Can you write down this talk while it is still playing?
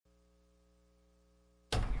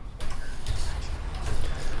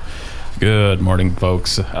Good morning,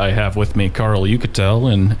 folks. I have with me Carl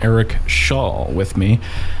Yucatel and Eric Shaw with me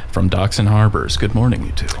from Docks and Harbors. Good morning,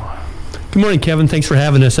 you two. Good morning, Kevin. Thanks for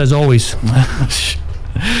having us, as always.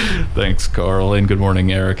 Thanks, Carl, and good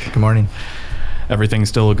morning, Eric. Good morning. Everything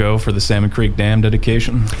still a go for the Salmon Creek Dam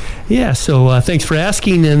dedication? Yeah, so thanks for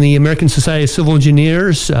asking. In the American Society of Civil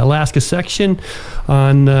Engineers Alaska section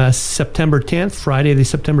on September 10th, Friday the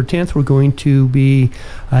September 10th, we're going to be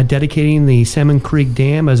dedicating the Salmon Creek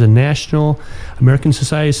Dam as a National American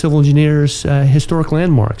Society of Civil Engineers historic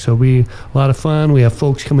landmark. So it'll be a lot of fun. We have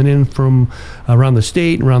folks coming in from around the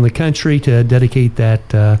state and around the country to dedicate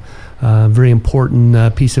that very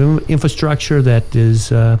important piece of infrastructure that is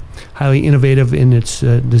highly innovative in its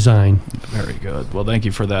design. Very good. Well, thank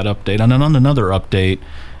you for that update. And on another update,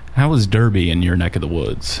 how is Derby in your neck of the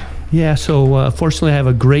woods? Yeah, so fortunately I have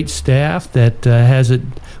a great staff that has it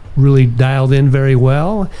really dialed in very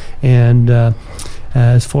well. And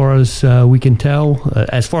as far as we can tell,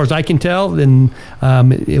 as far as I can tell, then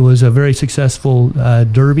it was a very successful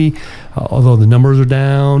Derby, although the numbers are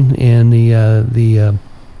down and the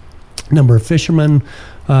number of fishermen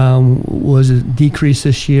was a decrease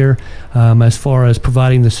this year. As far as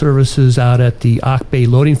providing the services out at the Auk Bay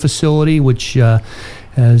loading facility, which,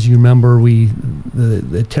 as you remember,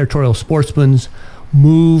 the territorial sportsmen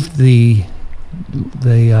moved the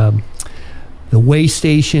weigh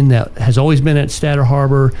station that has always been at Statter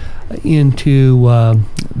Harbor into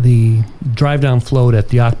the drive-down float at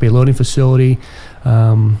the Auk Bay loading facility.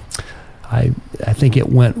 I think it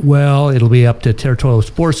went well. It'll be up to territorial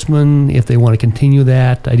sportsmen if they want to continue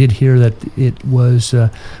that. I did hear that it was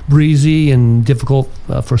breezy and difficult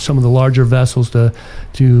for some of the larger vessels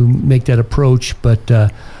to make that approach. But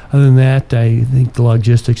other than that, I think the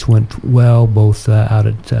logistics went well, both out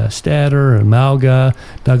at Statter and Malga,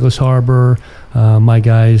 Douglas Harbor. My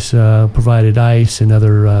guys provided ice and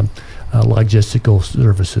other logistical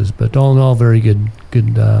services, but all in all, very good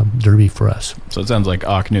Derby for us. So it sounds like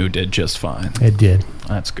Aknu did just fine. It did.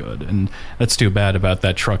 That's good, and that's too bad about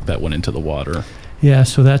that truck that went into the water. Yeah,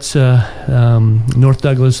 so that's North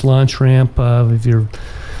Douglas launch ramp. If your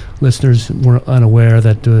listeners were unaware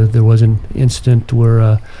that there was an incident where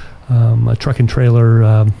a truck and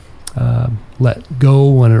trailer let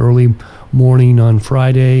go on an early morning on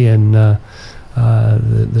Friday, and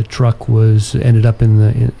the truck ended up in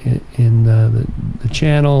the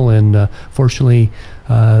channel, and fortunately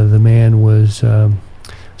the man was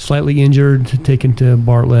slightly injured, taken to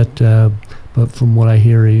Bartlett, but from what I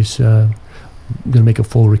hear, he's going to make a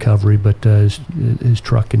full recovery. But his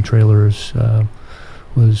truck and trailer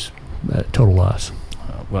was a total loss.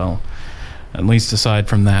 Well, at least aside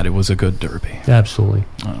from that, it was a good Derby. Absolutely.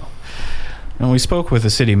 Oh. And we spoke with the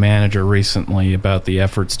city manager recently about the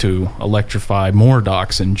efforts to electrify more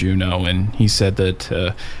docks in Juneau, and he said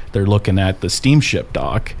that they're looking at the steamship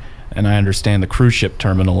dock, and I understand the cruise ship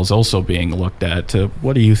terminal is also being looked at.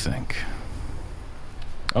 What do you think?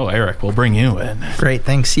 Oh, Eric, we'll bring you in. Great,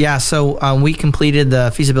 thanks. Yeah, so we completed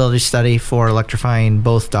the feasibility study for electrifying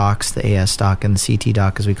both docks, the AS dock and the CT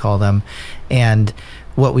dock, as we call them. And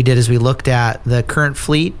what we did is we looked at the current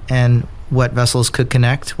fleet and what vessels could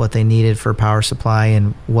connect, what they needed for power supply,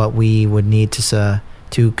 and what we would need to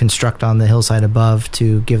construct on the hillside above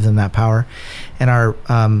to give them that power. And our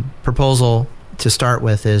proposal to start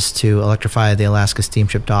with is to electrify the Alaska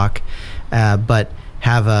Steamship Dock, but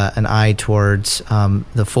have an eye towards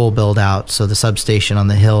the full build out. So the substation on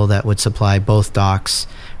the hill that would supply both docks,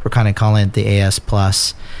 we're kind of calling it the AS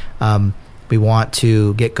Plus. We want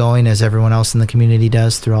to get going, as everyone else in the community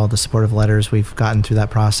does, through all the supportive letters. We've gotten through that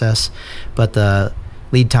process. But the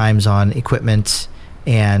lead times on equipment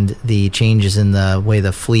and the changes in the way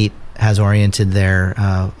the fleet has oriented their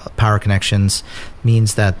power connections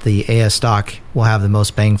means that the AS dock will have the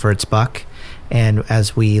most bang for its buck. And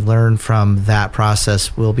as we learn from that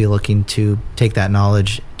process, we'll be looking to take that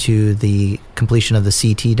knowledge to the completion of the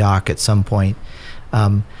CT dock at some point.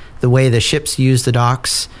 The way the ships use the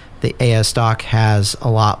docks, the AS dock has a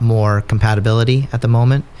lot more compatibility at the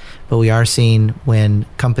moment, but we are seeing when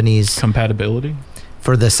companies... Compatibility?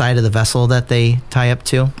 For the side of the vessel that they tie up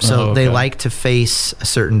to. So they like to face a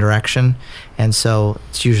certain direction, and so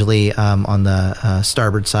it's usually on the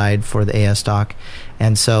starboard side for the AS dock.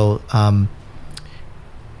 And so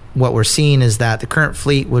what we're seeing is that the current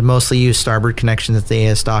fleet would mostly use starboard connections at the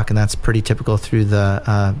AS dock, and that's pretty typical through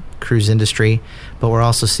the cruise industry. But we're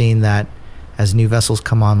also seeing that as new vessels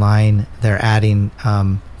come online, they're adding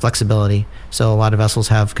flexibility. So a lot of vessels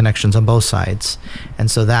have connections on both sides.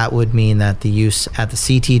 And so that would mean that the use at the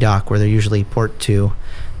CT dock, where they're usually port to,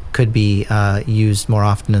 could be used more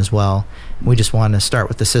often as well. We just want to start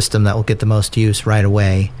with the system that will get the most use right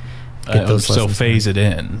away get those so lessons phase it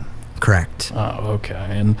in. Correct. Oh, okay.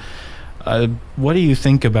 And what do you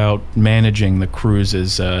think about managing the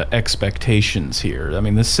crew's expectations here? I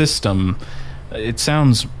mean, the system, it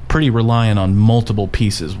sounds pretty reliant on multiple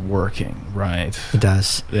pieces working, right? It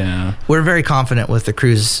does. Yeah. We're very confident with the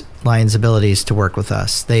cruise line's abilities to work with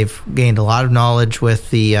us. They've gained a lot of knowledge with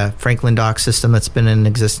the Franklin dock system that's been in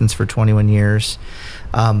existence for 21 years.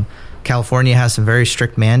 California has some very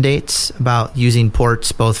strict mandates about using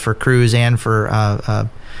ports both for cruise and for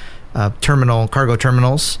cargo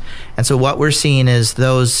terminals. And so what we're seeing is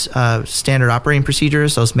those standard operating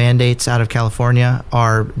procedures, those mandates out of California,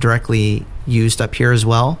 are directly used up here as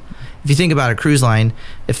well. If you think about a cruise line,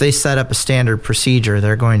 if they set up a standard procedure,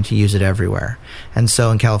 they're going to use it everywhere. And so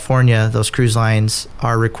in California, those cruise lines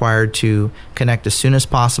are required to connect as soon as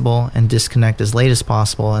possible and disconnect as late as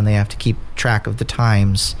possible, and they have to keep track of the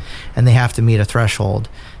times, and they have to meet a threshold.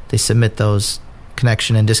 They submit those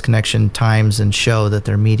connection and disconnection times and show that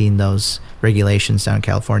they're meeting those regulations down in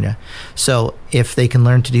California. So if they can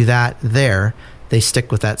learn to do that there, they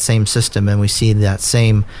stick with that same system, and we see that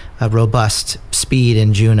same robust speed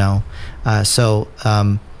in Juneau. So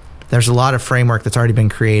there's a lot of framework that's already been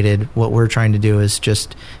created. What we're trying to do is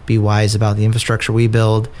just be wise about the infrastructure we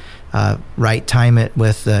build, time it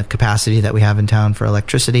with the capacity that we have in town for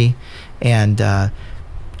electricity, and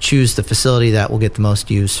choose the facility that will get the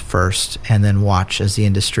most use first, and then watch as the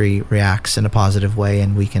industry reacts in a positive way,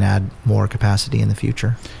 and we can add more capacity in the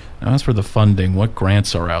future. Now, as for the funding, what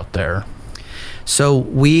grants are out there? So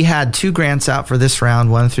we had 2 grants out for this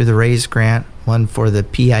round, one through the RAISE grant, one for the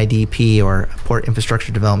PIDP, or Port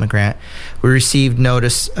Infrastructure Development Grant. We received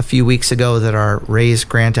notice a few weeks ago that our RAISE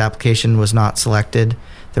grant application was not selected.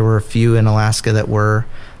 There were a few in Alaska that were.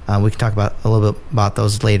 We can talk about a little bit about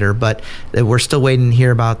those later, but we're still waiting to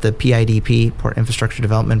hear about the PIDP, Port Infrastructure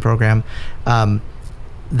Development Program.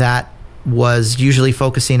 That was usually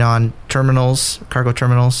focusing on terminals, cargo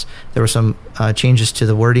terminals. There were some changes to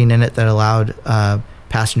the wording in it that allowed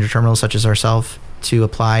passenger terminals such as ourselves to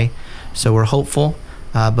apply. So we're hopeful,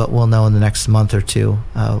 but we'll know in the next month or two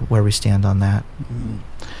where we stand on that.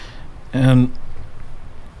 And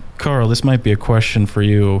Carl, this might be a question for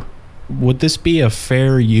you. Would this be a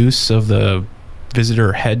fair use of the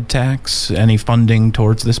visitor head tax? Any funding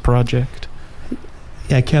towards this project?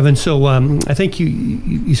 Yeah, Kevin. So I think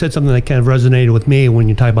you said something that kind of resonated with me when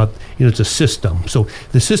you talk about, it's a system. So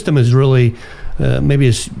the system is really maybe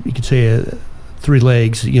you could say 3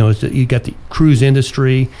 legs. You got the cruise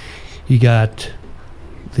industry, you got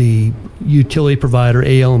the utility provider,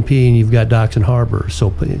 AL&P, and you've got docks and harbors.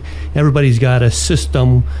 So everybody's got a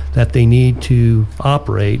system that they need to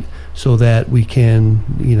operate so that we can,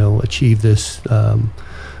 achieve this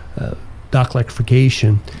dock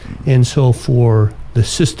electrification. And so for the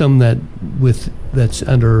system that's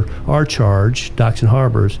under our charge, docks and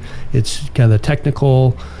harbors, it's kind of the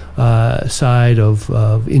technical side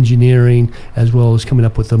of engineering, as well as coming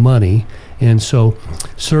up with the money. And so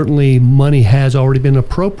certainly money has already been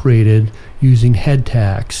appropriated using head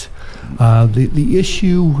tax. The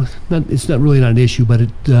issue, it's not really not an issue, but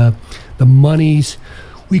the monies,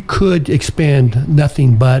 we could expend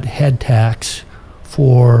nothing but head tax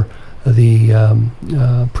for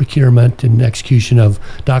the procurement and execution of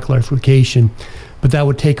dock electrification, but that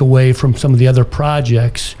would take away from some of the other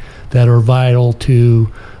projects that are vital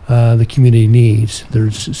to the community needs.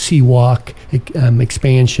 There's Seawalk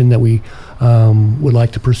expansion that we would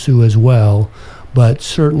like to pursue as well, but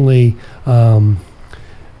certainly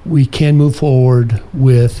we can move forward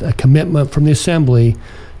with a commitment from the Assembly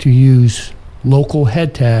to use local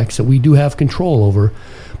head tax that we do have control over,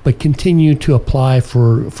 but continue to apply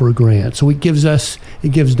for a grant. So it gives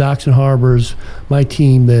docks and harbors, my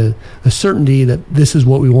team, the certainty that this is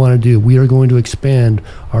what we want to do. We are going to expend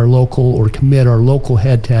our local, or commit our local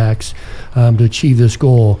head tax to achieve this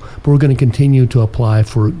goal, but we're going to continue to apply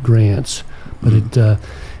for grants. But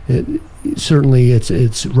certainly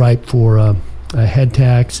it's ripe for a head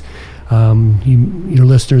tax. Your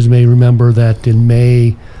listeners may remember that in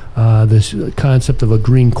May, this concept of a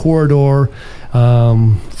green corridor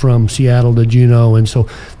from Seattle to Juneau, and so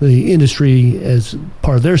the industry, as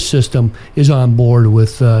part of their system, is on board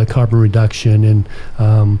with carbon reduction,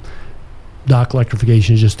 and dock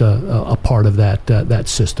electrification is just a part of that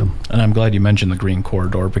system. And I'm glad you mentioned the green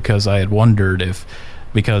corridor, because I had wondered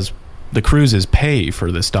because the cruises pay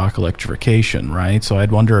for this dock electrification, right? So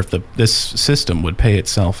I'd wonder if this system would pay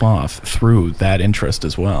itself off through that interest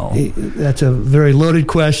as well. That's a very loaded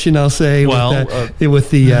question, I'll say. Well,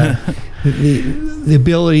 with the The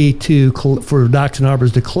ability for docks and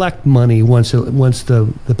harbors to collect money once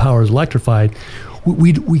the power is electrified,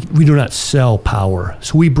 we do not sell power.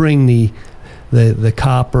 So we bring the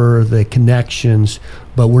copper, the connections,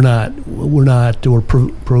 but we're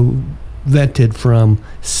prevented from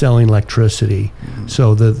selling electricity. Mm-hmm.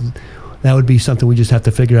 So that would be something we just have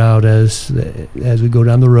to figure out as we go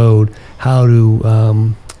down the road, how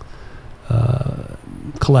to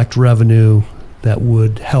collect revenue that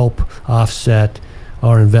would help offset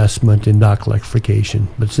our investment in dock electrification.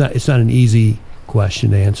 But it's not an easy question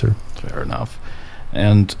to answer. Fair enough.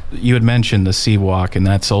 And you had mentioned the Seawalk, and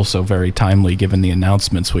that's also very timely given the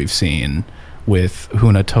announcements we've seen with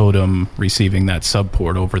Huna Totem receiving that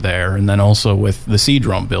subport over there, and then also with the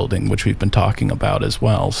Seadrum building, which we've been talking about as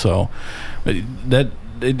well. So I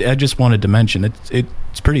just wanted to mention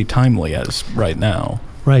it's pretty timely as right now.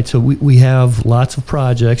 Right, so we have lots of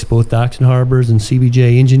projects, both Docks and Harbors and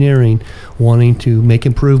CBJ Engineering, wanting to make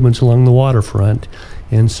improvements along the waterfront.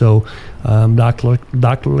 And so dock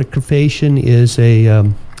electrification is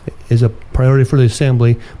a priority for the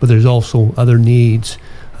Assembly, but there's also other needs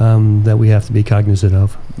that we have to be cognizant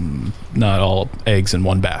of. Not all eggs in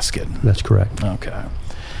one basket. That's correct. Okay.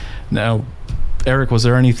 Now, Eric, was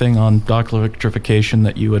there anything on dock electrification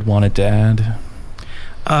that you had wanted to add?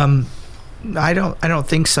 I don't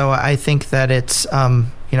think so. I think that it's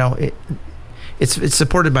it's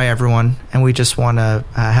supported by everyone, and we just want to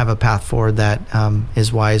have a path forward that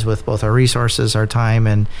is wise with both our resources, our time,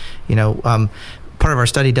 and part of our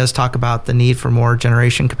study does talk about the need for more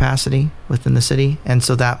generation capacity within the city, and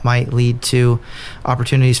so that might lead to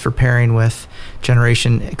opportunities for pairing with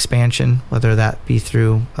generation expansion, whether that be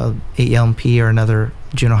through AELMP or another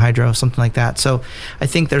Juneau Hydro, something like that. So I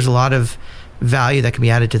think there's a lot of value that can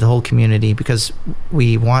be added to the whole community, because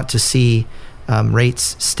we want to see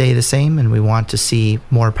rates stay the same, and we want to see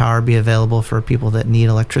more power be available for people that need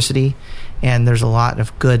electricity. And there's a lot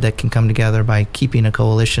of good that can come together by keeping a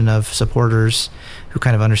coalition of supporters who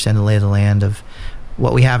kind of understand the lay of the land of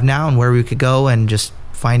what we have now and where we could go, and just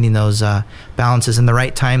finding those balances in the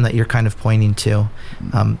right time that you're kind of pointing to.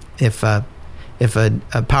 If a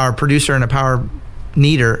power producer and a power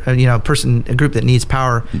needer, a group that needs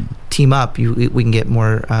power, team up, we can get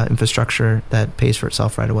more infrastructure that pays for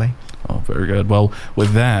itself right away. Oh, very good. Well,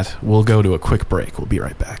 with that, we'll go to a quick break. We'll be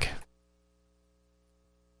right back.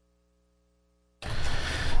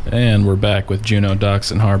 And we're back with Juneau Docks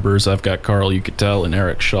and Harbors. I've got Carl Uchitel and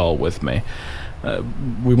Eric Shaw with me.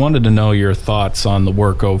 We wanted to know your thoughts on the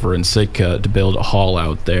work over in Sitka to build a hall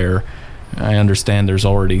out there. I understand there's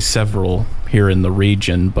already several here in the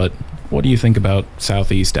region, but what do you think about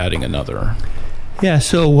Southeast adding another? Yeah,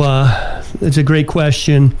 so it's a great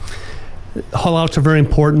question. Haul outs are very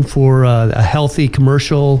important for a healthy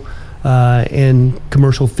commercial and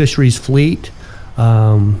commercial fisheries fleet.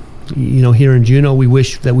 Here in Juneau, we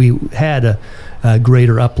wish that we had a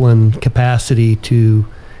greater upland capacity to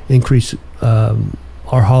increase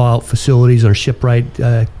our haul out facilities, our shipwright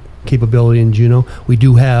capability in Juneau. We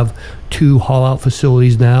do have 2 haul out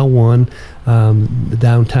facilities now. One, the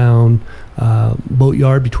downtown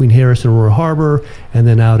boatyard between Harris and Aurora Harbor, and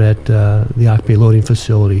then out at the Ocbay loading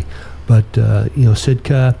facility. But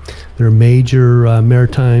Sitka, they're a major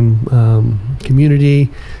maritime community.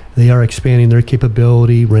 They are expanding their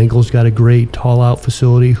capability. Wrangell's got a great haul-out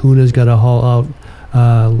facility. Huna's got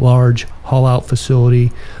a large haul-out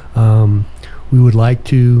facility. We would like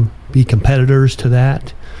to be competitors to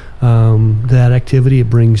that activity. It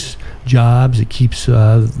brings jobs. It keeps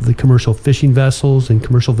the commercial fishing vessels and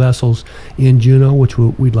commercial vessels in Juneau, which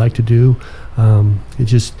we'd like to do.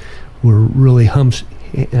 It's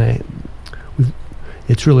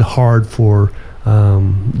really hard for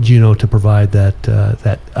Juneau to provide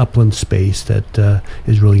that upland space that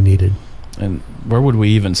is really needed. And where would we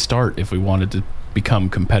even start if we wanted to become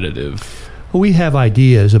competitive? Well, we have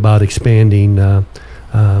ideas about expanding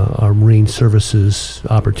our marine services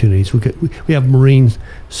opportunities. We have marine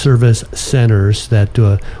service centers that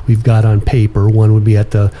we've got on paper. One would be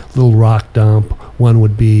at the Little Rock Dump. One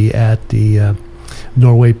would be at the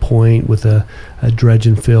Norway Point with a dredge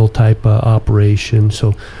and fill type operation.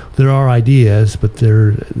 So there are ideas, but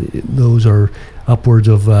those are upwards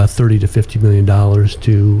of $30 to $50 million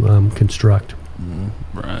to construct.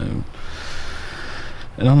 Right.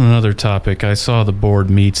 And on another topic, I saw the board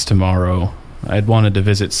meets tomorrow. I'd wanted to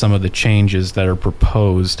visit some of the changes that are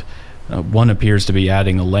proposed. One appears to be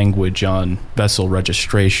adding a language on vessel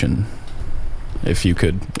registration. if you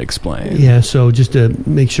could explain. Yeah, so just to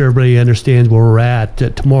make sure everybody understands where we're at,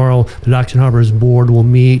 tomorrow the Docks and Harbors Board will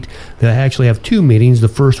meet. They actually have two meetings. The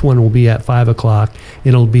first one will be at 5 o'clock.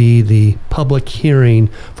 It'll be the public hearing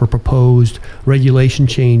for proposed regulation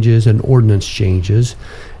changes and ordinance changes.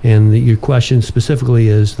 And your question specifically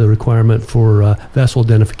is the requirement for vessel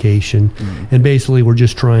identification. And basically, we're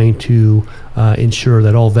just trying to ensure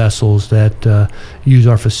that all vessels that use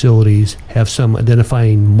our facilities have some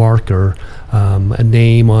identifying marker, a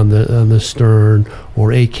name on the stern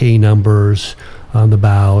or AK numbers on the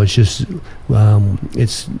bow. It's just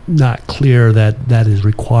it's not clear that is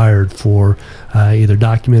required for either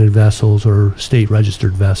documented vessels or state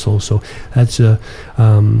registered vessels. So that's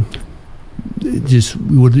we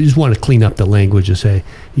just want to clean up the language to say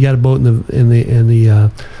you got a boat in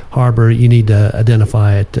the harbor, you need to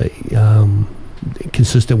identify it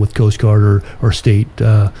consistent with Coast Guard or state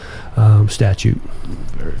statute.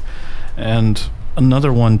 And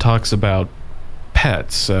another one talks about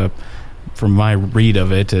pets. From my read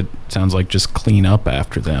of it, it sounds like just clean up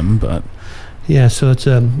after them, but. Yeah, so it's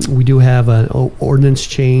we do have an ordinance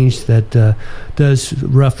change that does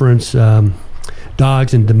reference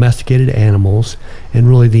dogs and domesticated animals, and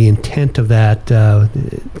really the intent of that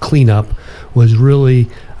cleanup was really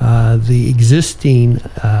the existing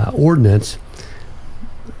ordinance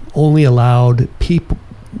only allowed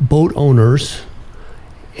boat owners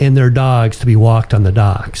and their dogs to be walked on the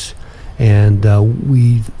docks. And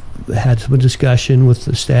we had some discussion with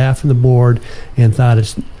the staff and the board and thought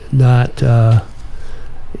it's not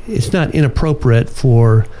inappropriate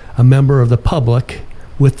for a member of the public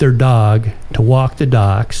with their dog to walk the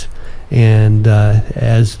docks. And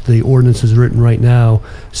as the ordinance is written right now,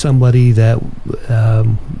 somebody that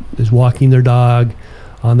is walking their dog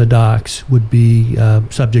on the docks would be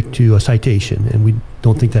subject to a citation, and we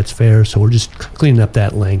don't think that's fair, so we're just cleaning up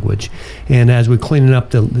that language. And as we're cleaning up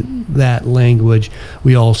that language,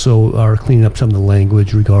 we also are cleaning up some of the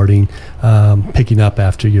language regarding picking up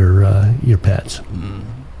after your pets.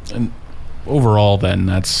 And overall, then,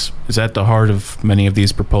 is that the heart of many of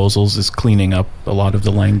these proposals, is cleaning up a lot of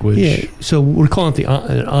the language? Yeah, so we're calling it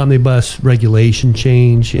the omnibus regulation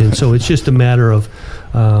change, and so it's just a matter of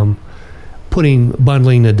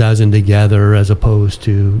bundling a dozen together as opposed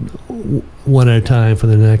to one at a time for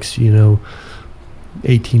the next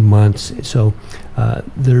 18 months. So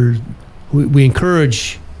we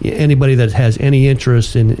encourage anybody that has any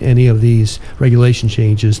interest in any of these regulation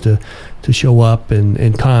changes to show up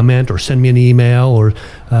and comment, or send me an email, or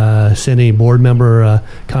send any board member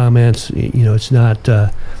comments. It's not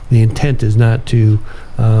the intent is not to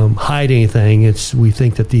hide anything. We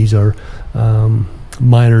think that these are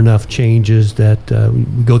minor enough changes that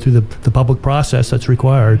we go through the public process that's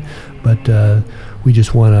required, but we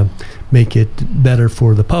just want to make it better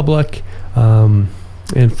for the public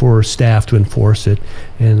and for staff to enforce it.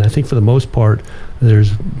 And I think for the most part,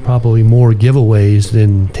 there's probably more giveaways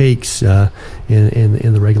than takes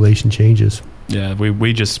in the regulation changes. Yeah,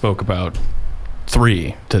 we just spoke about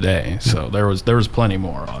 3 today, so there was plenty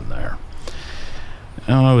more on there.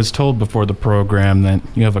 I was told before the program that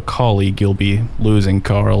you have a colleague you'll be losing,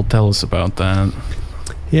 Carl. Tell us about that.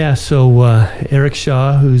 Yeah, so Eric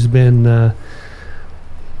Shaw, who's been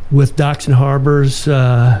with Docks and Harbors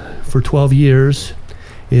for 12 years,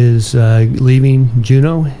 is leaving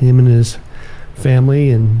Juneau. Him and his family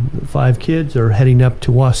and 5 kids are heading up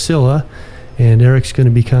to Wasilla, and Eric's going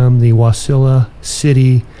to become the Wasilla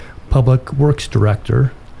City Public Works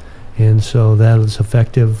Director. And so that is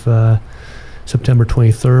effective September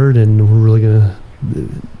 23rd, and we're really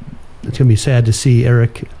it's going to be sad to see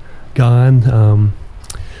Eric gone.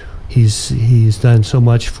 He's done so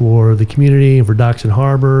much for the community and for Docks and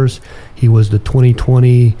Harbors. He was the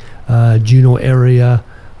 2020 Juneau Area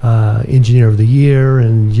Engineer of the Year,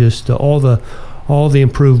 and just all the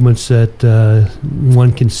improvements that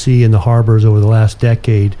one can see in the harbors over the last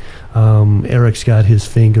decade. Eric's got his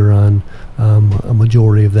finger on a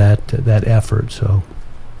majority of that effort. So,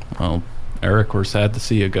 well, Eric, we're sad to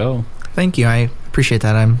see you go. Thank you. I appreciate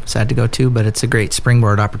that. I'm sad to go too, but it's a great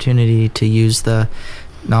springboard opportunity to use the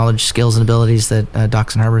knowledge, skills, and abilities that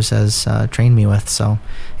Docks and Harbors has trained me with. So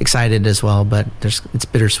excited as well, but it's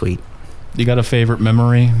bittersweet. You got a favorite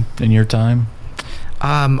memory in your time?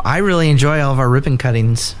 I really enjoy all of our ribbon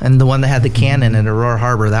cuttings, and the one that had the cannon at Aurora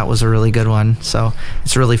Harbor, that was a really good one. So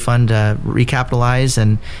it's really fun to recapitalize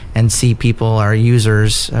and see people, our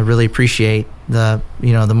users, really appreciate the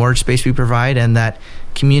mortgage space we provide and that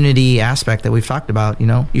community aspect that we've talked about.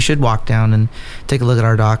 You should walk down and take a look at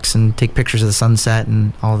our docks and take pictures of the sunset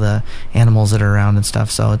and all the animals that are around and stuff.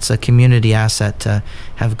 So it's a community asset to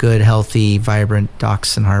have good, healthy, vibrant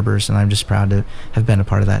docks and harbors, and I'm just proud to have been a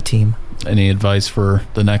part of that team. Any advice for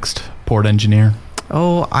the next port engineer?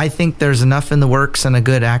 Oh, I think there's enough in the works and a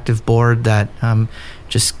good active board that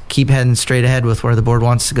just keep heading straight ahead with where the board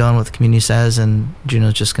wants to go and what the community says, and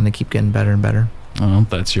Juneau's just going to keep getting better and better.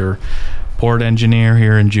 That's your port engineer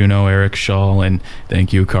here in Juneau, Eric Shaw, and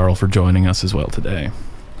thank you, Carl, for joining us as well today.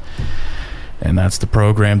 And that's the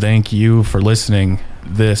program. Thank you for listening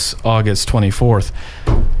this August 24th.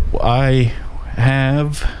 I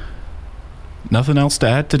have nothing else to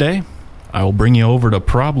add today. I will bring you over to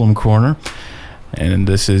Problem Corner, and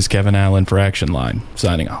this is Kevin Allen for Action Line,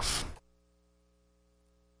 signing off.